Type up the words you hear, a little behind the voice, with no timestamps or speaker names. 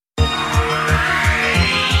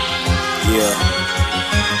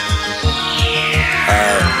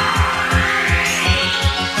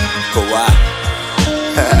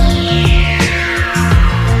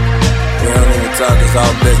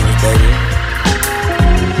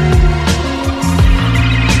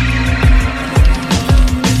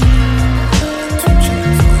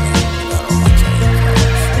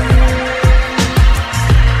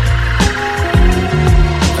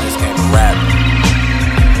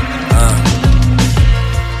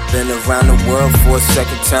around the world for a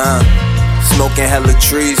second time. Smoking hella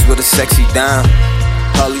trees with a sexy dime.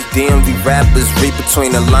 All these DMV rappers read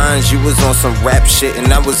between the lines. You was on some rap shit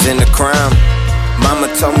and I was in the crime.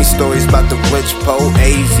 Mama told me stories about the rich po,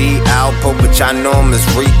 AZ, Alpo, but y'all know him as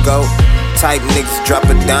Rico. Type niggas drop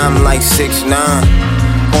a dime like 6'9".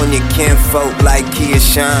 On your kinfolk like Kia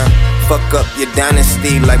Shine. Fuck up your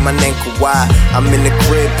dynasty like my name Kawhi. I'm in the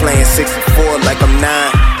crib playing 64 like I'm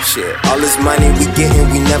 9. Shit, all this money we getting,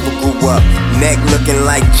 we never grew up. Neck looking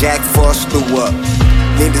like Jack Frost threw up.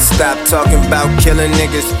 Need to stop talking about killing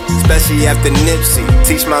niggas, especially after Nipsey.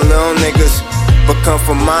 Teach my little niggas. But come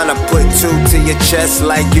from mine, I put 2 to your chest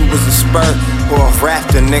like you was a spur or a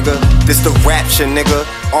raptor, nigga. This the rapture, nigga.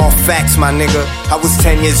 All facts, my nigga. I was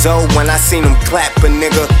 10 years old when I seen them clap a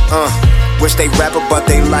nigga. Wish they rap about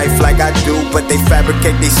their life like I do, but they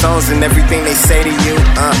fabricate these songs and everything they say to you.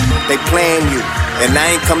 They playing you, and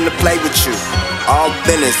I ain't come to play with you. All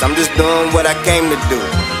business, I'm just doing what I came to do.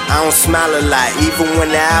 I don't smile a lot, even when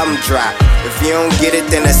the album drop. If you don't get it,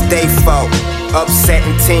 then that's they fault.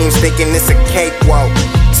 Upsetting teams thinking it's a cakewalk.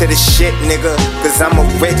 To the shit, nigga, cause I'm a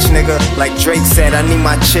rich nigga. Like Drake said, I need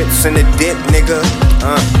my chips in the dip, nigga.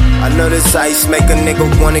 I know this ice make a nigga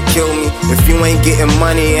wanna kill me. If you ain't getting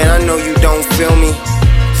money, and I know you don't feel me.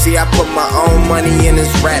 See, I put my own money in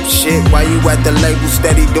this rap shit, while you at the label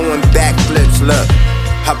steady doing backflips, look.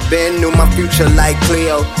 I been knew my future like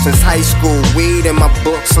Cleo. Since high school, weed in my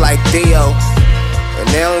books like Theo. And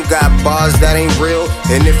they don't got bars that ain't real.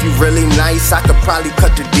 And if you really nice, I could probably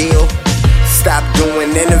cut the deal. Stop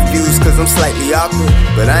doing interviews cause I'm slightly awkward,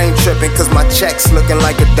 but I ain't tripping cause my check's looking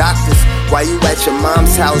like a doctor's. Why you at your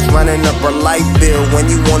mom's house running up her light bill when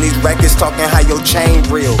you on these records talking how your chain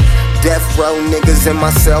real? Death row niggas in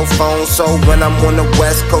my cell phone, so when I'm on the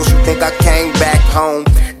west coast you think I came back home.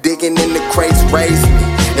 Digging in the crates raised me,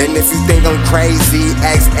 and if you think I'm crazy,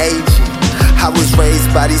 ask AG. I was raised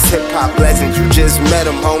by these hip-hop legends, you just met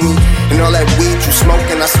them, homie. And all that weed you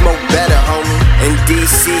smoking, I smoke better, homie. In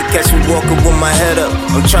DC, catch me walking with my head up.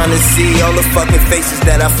 I'm trying to see all the fucking faces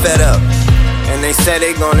that I fed up. And they say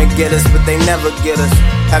they gonna get us, but they never get us.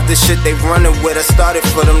 Half the shit they running with, I started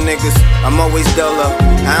for them niggas. I'm always dolo,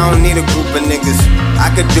 I don't need a group of niggas. I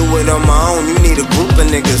could do it on my own, you need a group of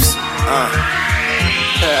niggas.